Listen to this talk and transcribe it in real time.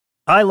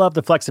I love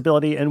the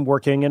flexibility in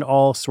working in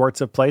all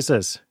sorts of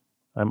places.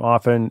 I'm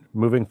often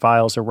moving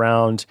files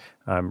around,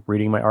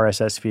 reading my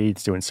RSS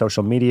feeds, doing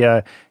social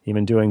media,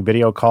 even doing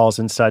video calls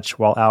and such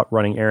while out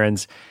running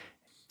errands.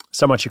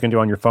 So much you can do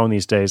on your phone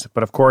these days.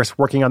 But of course,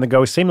 working on the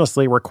go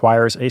seamlessly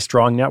requires a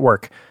strong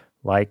network,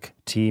 like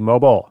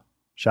T-Mobile.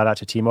 Shout out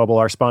to T-Mobile,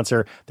 our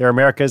sponsor. They're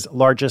America's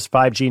largest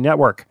 5G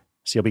network,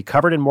 so you'll be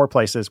covered in more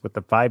places with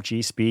the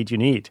 5G speed you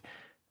need.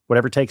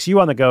 Whatever takes you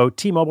on the go,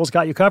 T-Mobile's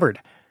got you covered.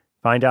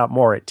 Find out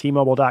more at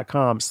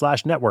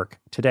T-Mobile.com/network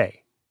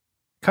today.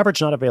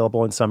 Coverage not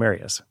available in some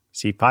areas.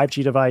 See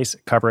 5G device,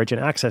 coverage, and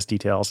access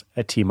details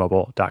at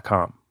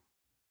T-Mobile.com.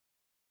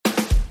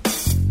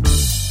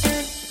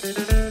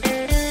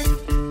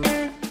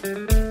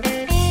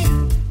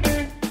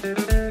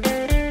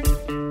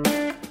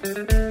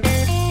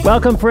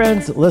 Welcome,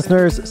 friends,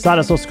 listeners, Side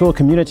Hustle School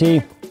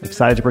community.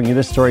 Excited to bring you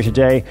this story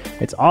today.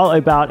 It's all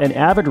about an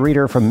avid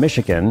reader from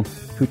Michigan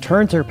who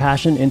turns her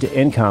passion into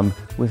income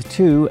with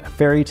 2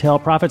 fairy tale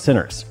profit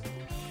centers.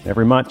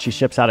 Every month, she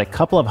ships out a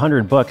couple of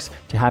hundred books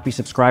to happy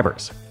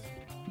subscribers.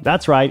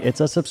 That's right, it's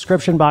a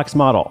subscription box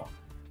model.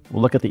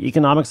 We'll look at the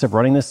economics of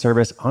running this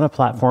service on a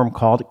platform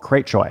called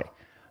Cratejoy.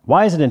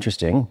 Why is it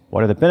interesting?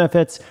 What are the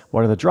benefits?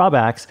 What are the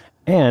drawbacks?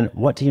 And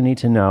what do you need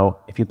to know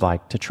if you'd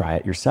like to try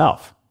it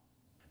yourself?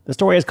 The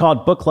story is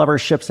called Book Lover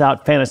Ships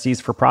Out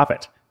Fantasies for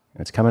Profit.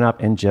 It's coming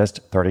up in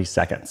just 30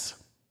 seconds.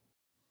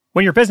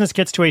 When your business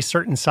gets to a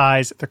certain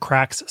size, the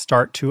cracks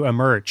start to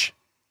emerge.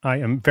 I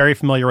am very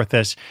familiar with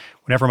this.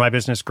 Whenever my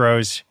business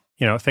grows,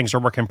 things are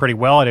working pretty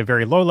well at a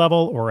very low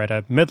level or at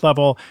a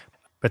mid-level.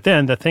 But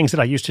then the things that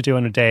I used to do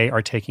in a day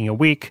are taking a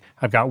week.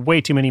 I've got way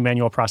too many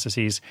manual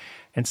processes.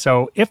 And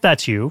so if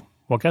that's you,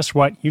 well, guess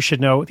what? You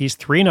should know these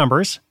 3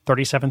 numbers,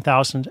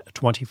 37,000,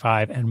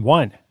 25, and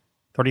 1.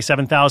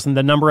 37,000,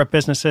 the number of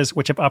businesses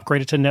which have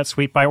upgraded to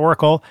NetSuite by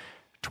Oracle.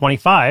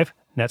 25,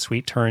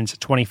 NetSuite turns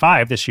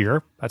 25 this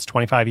year. That's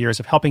 25 years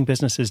of helping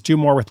businesses do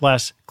more with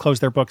less, close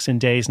their books in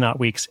days, not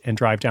weeks, and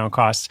drive down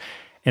costs.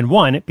 And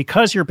 1,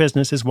 because your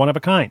business is one of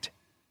a kind.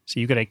 So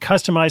you get a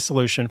customized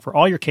solution for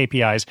all your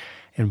KPIs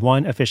in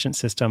one efficient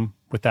system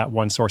with that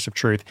one source of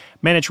truth.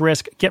 Manage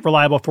risk, get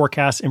reliable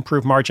forecasts,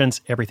 improve margins,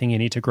 everything you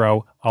need to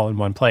grow all in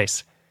one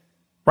place.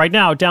 Right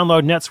now,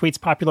 download NetSuite's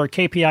popular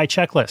KPI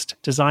checklist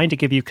designed to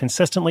give you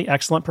consistently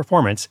excellent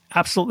performance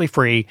absolutely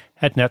free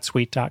at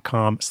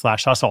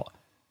netsuite.com/hustle.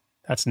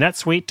 That's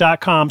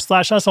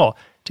netsuite.com/hustle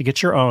to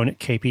get your own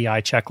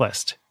KPI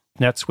checklist.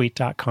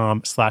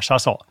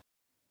 netsuite.com/hustle.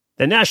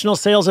 The national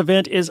sales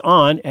event is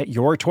on at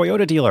your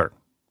Toyota dealer,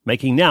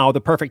 making now the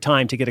perfect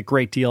time to get a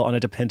great deal on a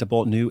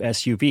dependable new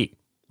SUV,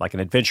 like an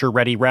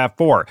adventure-ready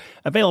RAV4.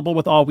 Available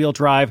with all-wheel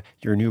drive,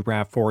 your new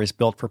RAV4 is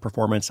built for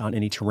performance on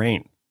any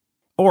terrain.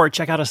 Or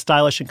check out a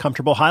stylish and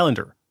comfortable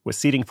Highlander. With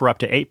seating for up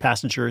to 8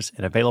 passengers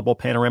and available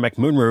panoramic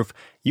moonroof,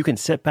 you can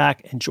sit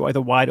back, enjoy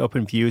the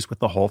wide-open views with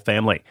the whole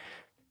family.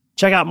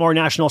 Check out more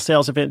national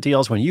sales event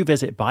deals when you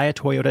visit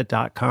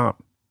buyatoyota.com.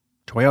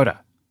 Toyota,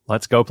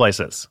 let's go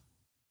places.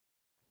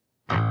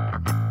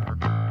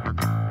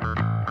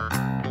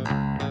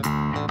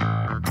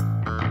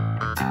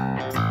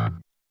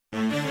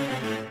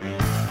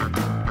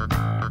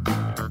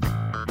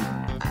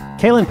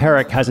 Kaylin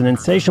Parrick has an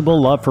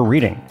insatiable love for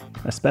reading,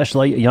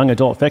 especially young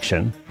adult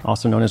fiction,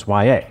 also known as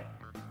YA.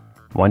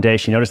 One day,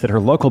 she noticed that her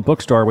local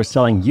bookstore was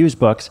selling used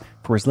books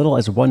for as little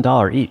as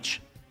 $1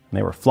 each, and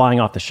they were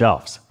flying off the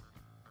shelves.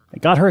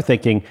 It got her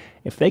thinking,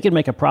 if they could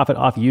make a profit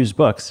off used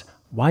books,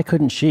 why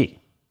couldn't she?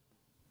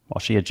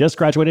 While she had just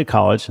graduated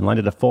college and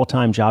landed a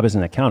full-time job as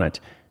an accountant,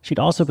 she'd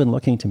also been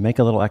looking to make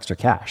a little extra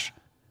cash.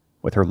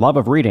 With her love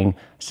of reading,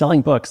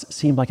 selling books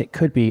seemed like it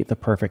could be the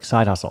perfect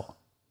side hustle.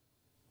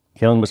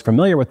 Kaylin was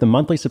familiar with the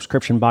monthly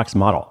subscription box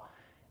model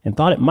and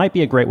thought it might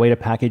be a great way to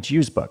package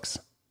used books.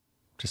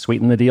 To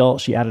sweeten the deal,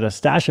 she added a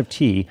stash of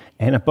tea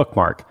and a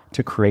bookmark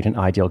to create an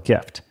ideal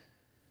gift.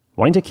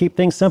 Wanting to keep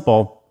things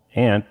simple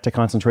and to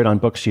concentrate on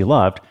books she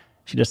loved,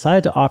 she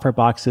decided to offer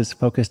boxes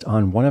focused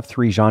on one of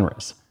 3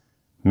 genres: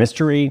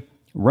 mystery,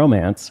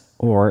 romance,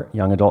 or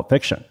young adult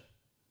fiction.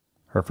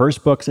 Her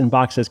first books in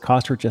boxes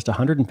cost her just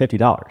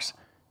 $150,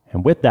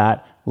 and with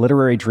that,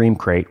 Literary Dream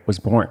Crate was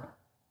born.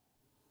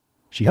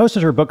 She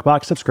hosted her book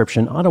box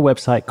subscription on a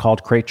website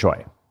called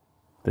Cratejoy.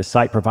 This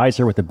site provides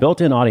her with a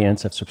built-in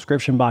audience of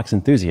subscription box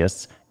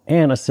enthusiasts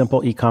and a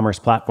simple e-commerce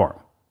platform.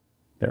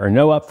 There are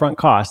no upfront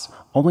costs,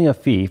 only a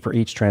fee for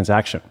each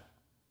transaction.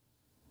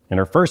 In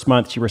her first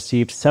month, she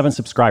received 7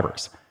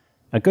 subscribers.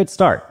 A good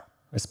start,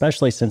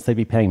 especially since they'd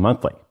be paying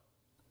monthly.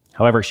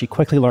 However, she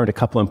quickly learned a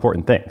couple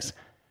important things.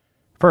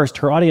 First,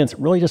 her audience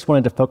really just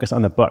wanted to focus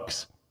on the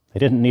books. They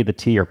didn't need the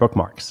tea or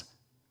bookmarks.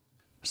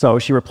 So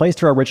she replaced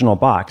her original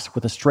box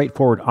with a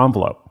straightforward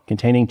envelope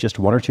containing just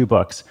 1 or 2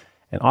 books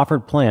and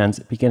offered plans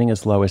beginning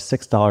as low as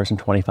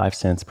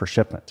 $6.25 per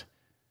shipment.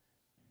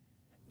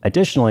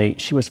 Additionally,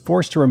 she was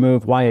forced to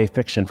remove YA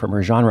fiction from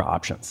her genre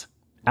options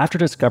after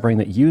discovering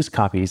that used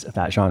copies of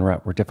that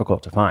genre were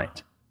difficult to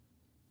find.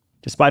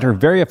 Despite her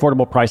very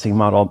affordable pricing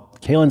model,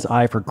 Kaylin's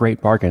eye for great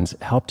bargains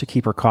helped to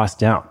keep her costs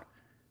down.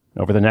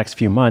 Over the next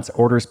few months,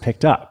 orders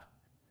picked up,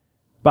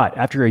 But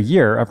after a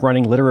year of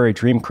running Literary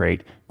Dream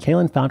Crate,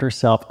 Kaylin found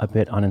herself a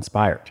bit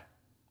uninspired.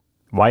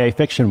 YA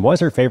fiction was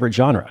her favorite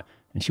genre,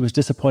 and she was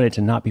disappointed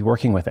to not be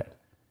working with it.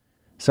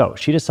 So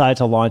she decided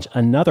to launch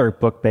another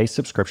book-based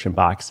subscription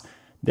box,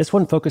 this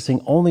one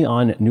focusing only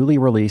on newly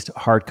released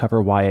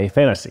hardcover YA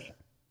fantasy.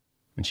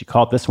 And she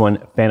called this one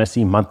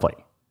Fantasy Monthly.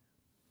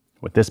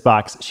 With this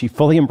box, she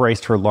fully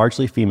embraced her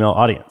largely female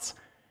audience.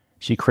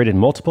 She created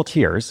multiple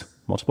tiers,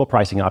 multiple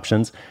pricing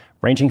options,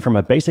 ranging from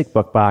a basic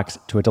book box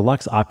to a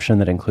deluxe option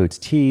that includes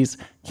teas,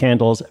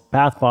 candles,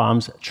 bath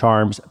bombs,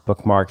 charms,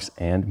 bookmarks,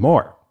 and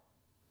more.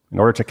 In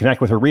order to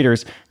connect with her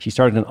readers, she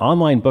started an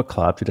online book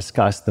club to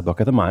discuss the book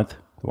of the month,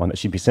 the one that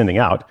she'd be sending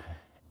out,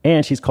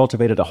 and she's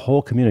cultivated a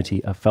whole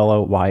community of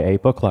fellow YA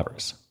book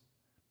lovers.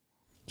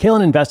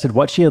 Kaylin invested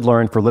what she had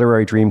learned for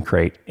Literary Dream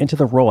Crate into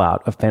the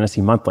rollout of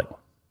Fantasy Monthly.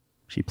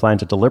 She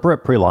planned a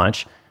deliberate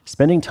pre-launch,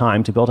 spending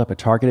time to build up a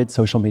targeted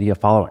social media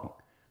following,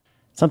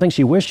 something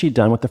she wished she'd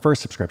done with the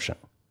first subscription.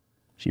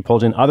 She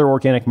pulled in other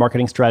organic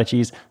marketing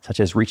strategies,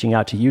 such as reaching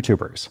out to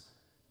YouTubers.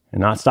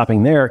 And not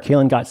stopping there,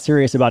 Kaylin got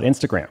serious about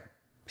Instagram,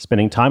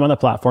 spending time on the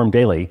platform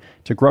daily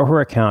to grow her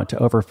account to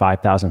over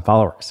 5,000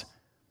 followers.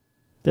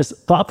 This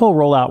thoughtful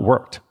rollout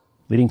worked,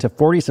 leading to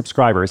 40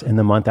 subscribers in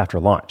the month after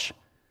launch.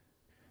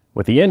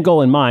 With the end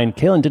goal in mind,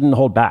 Kaylin didn't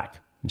hold back,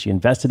 and she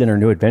invested in her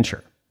new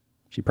adventure.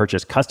 She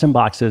purchased custom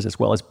boxes as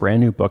well as brand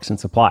new books and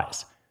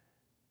supplies.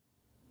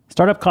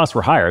 Startup costs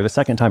were higher the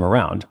second time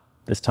around,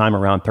 this time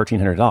around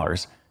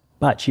 $1,300,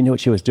 but she knew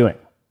what she was doing.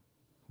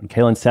 When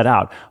Kaylin set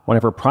out, one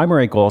of her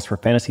primary goals for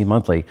Fantasy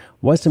Monthly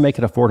was to make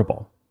it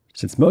affordable,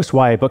 since most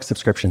YA book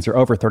subscriptions are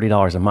over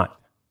 $30 a month.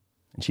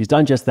 And she's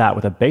done just that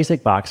with a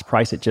basic box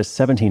priced at just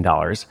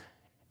 $17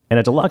 and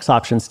a deluxe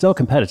option still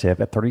competitive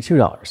at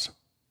 $32.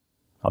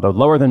 Although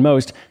lower than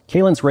most,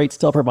 Kaylin's rates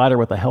still provide her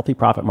with a healthy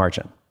profit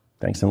margin,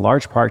 thanks in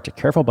large part to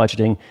careful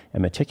budgeting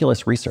and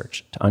meticulous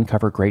research to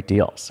uncover great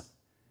deals.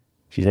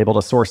 She's able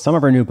to source some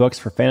of her new books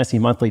for Fantasy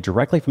Monthly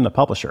directly from the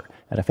publisher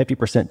at a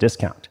 50%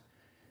 discount.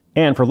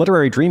 And for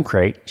Literary Dream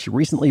Crate, she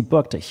recently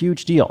booked a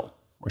huge deal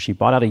where she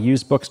bought out a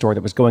used bookstore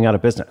that was going out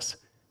of business.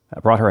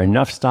 That brought her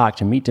enough stock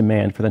to meet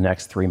demand for the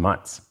next 3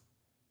 months.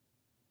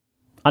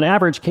 On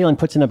average, Kaylin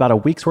puts in about a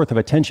week's worth of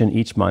attention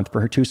each month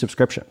for her 2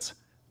 subscriptions,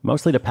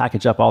 mostly to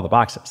package up all the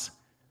boxes.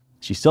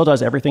 She still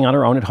does everything on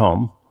her own at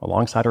home,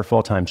 alongside her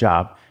full-time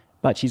job,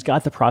 but she's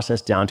got the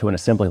process down to an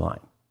assembly line.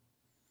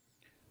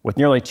 With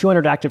nearly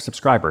 200 active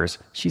subscribers,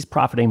 she's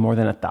profiting more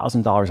than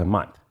 $1,000 a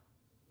month.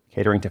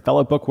 Catering to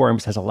fellow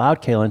bookworms has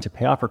allowed Kaylin to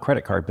pay off her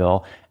credit card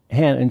bill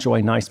and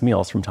enjoy nice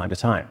meals from time to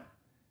time.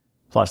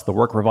 Plus, the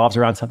work revolves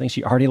around something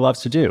she already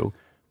loves to do,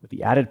 with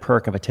the added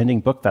perk of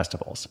attending book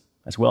festivals,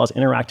 as well as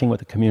interacting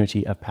with a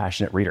community of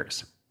passionate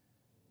readers.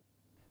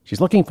 She's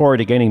looking forward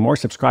to gaining more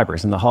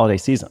subscribers in the holiday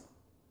season.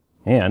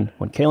 And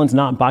when Kaylin's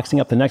not boxing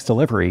up the next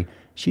delivery,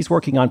 she's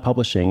working on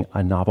publishing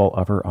a novel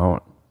of her own.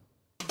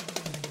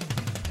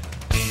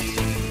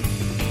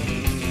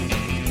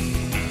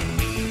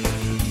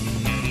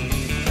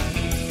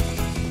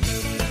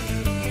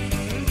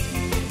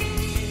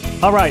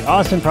 All right,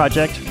 awesome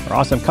project, or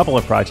awesome couple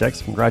of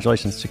projects.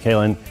 Congratulations to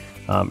Kaylin.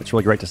 It's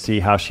really great to see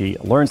how she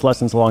learns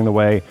lessons along the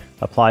way,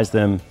 applies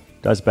them,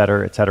 does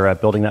better, etc.,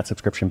 building that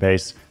subscription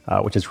base,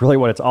 which is really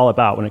what it's all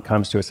about when it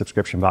comes to a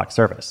subscription box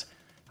service.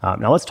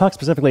 Now let's talk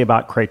specifically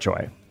about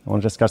Cratejoy. I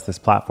want to discuss this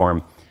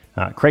platform.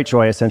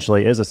 Cratejoy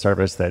essentially is a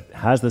service that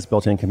has this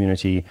built-in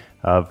community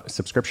of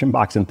subscription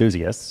box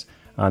enthusiasts.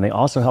 They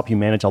also help you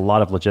manage a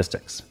lot of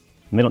logistics.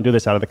 And they don't do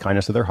this out of the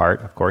kindness of their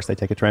heart. Of course, they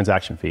take a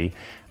transaction fee.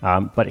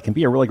 But it can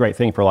be a really great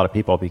thing for a lot of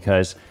people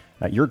because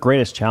your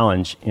greatest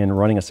challenge in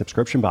running a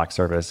subscription box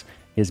service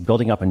is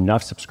building up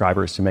enough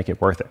subscribers to make it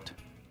worth it.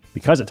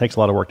 Because it takes a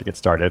lot of work to get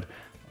started,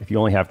 if you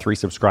only have 3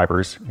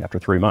 subscribers after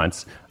 3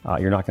 months,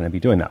 you're not going to be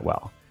doing that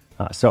well.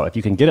 So if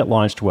you can get it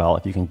launched well,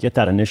 if you can get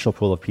that initial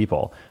pool of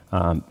people,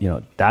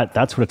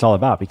 that's what it's all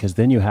about, because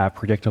then you have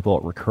predictable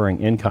recurring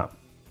income,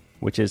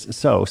 which is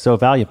so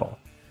valuable.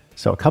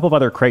 So a couple of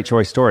other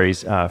Cratejoy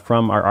stories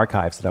from our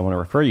archives that I want to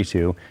refer you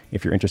to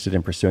if you're interested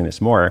in pursuing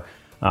this more.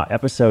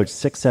 Episode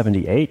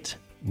 678,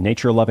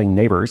 Nature-Loving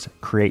Neighbors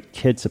Create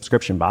Kid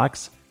Subscription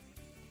Box.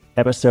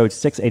 Episode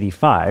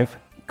 685,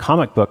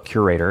 Comic Book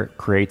Curator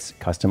Creates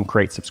Custom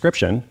Crate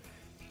Subscription.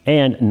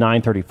 And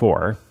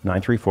 934,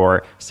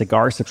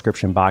 Cigar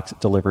Subscription Box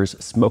Delivers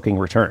Smoking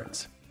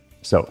Returns.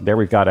 So there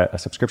we've got a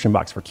subscription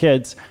box for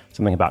kids,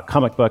 something about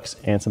comic books,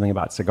 and something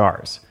about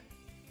cigars.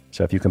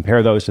 So if you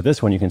compare those to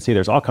this one, you can see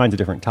there's all kinds of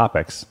different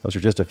topics. Those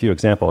are just a few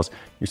examples.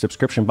 Your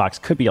subscription box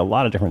could be a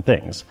lot of different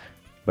things.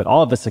 But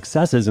all of the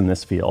successes in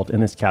this field, in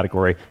this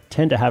category,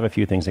 tend to have a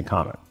few things in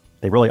common.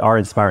 They really are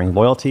inspiring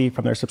loyalty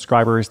from their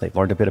subscribers. They've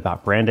learned a bit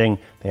about branding.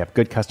 They have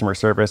good customer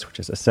service, which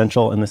is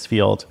essential in this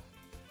field.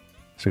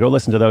 So go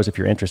listen to those if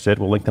you're interested.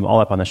 We'll link them all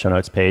up on the show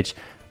notes page.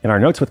 In our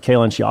notes with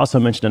Kaylin, she also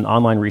mentioned an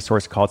online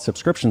resource called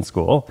Subscription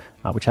School,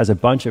 which has a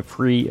bunch of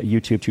free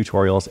YouTube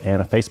tutorials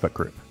and a Facebook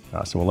group.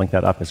 So we'll link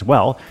that up as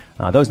well.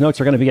 Those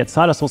notes are going to be at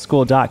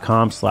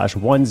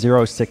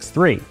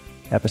sidehustleschool.com/1063,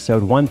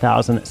 episode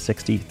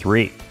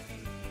 1063.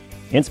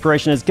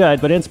 Inspiration is good,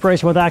 but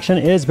inspiration with action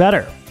is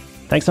better.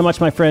 Thanks so much,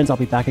 my friends. I'll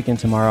be back again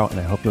tomorrow, and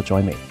I hope you'll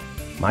join me.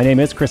 My name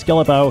is Chris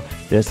Guillebeau.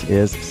 This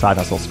is Side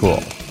Hustle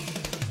School.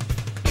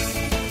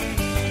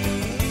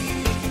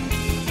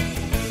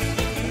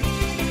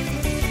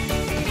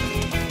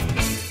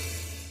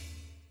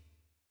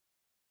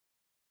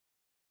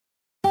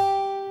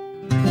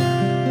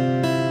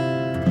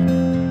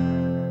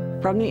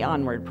 From the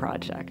Onward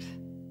Project.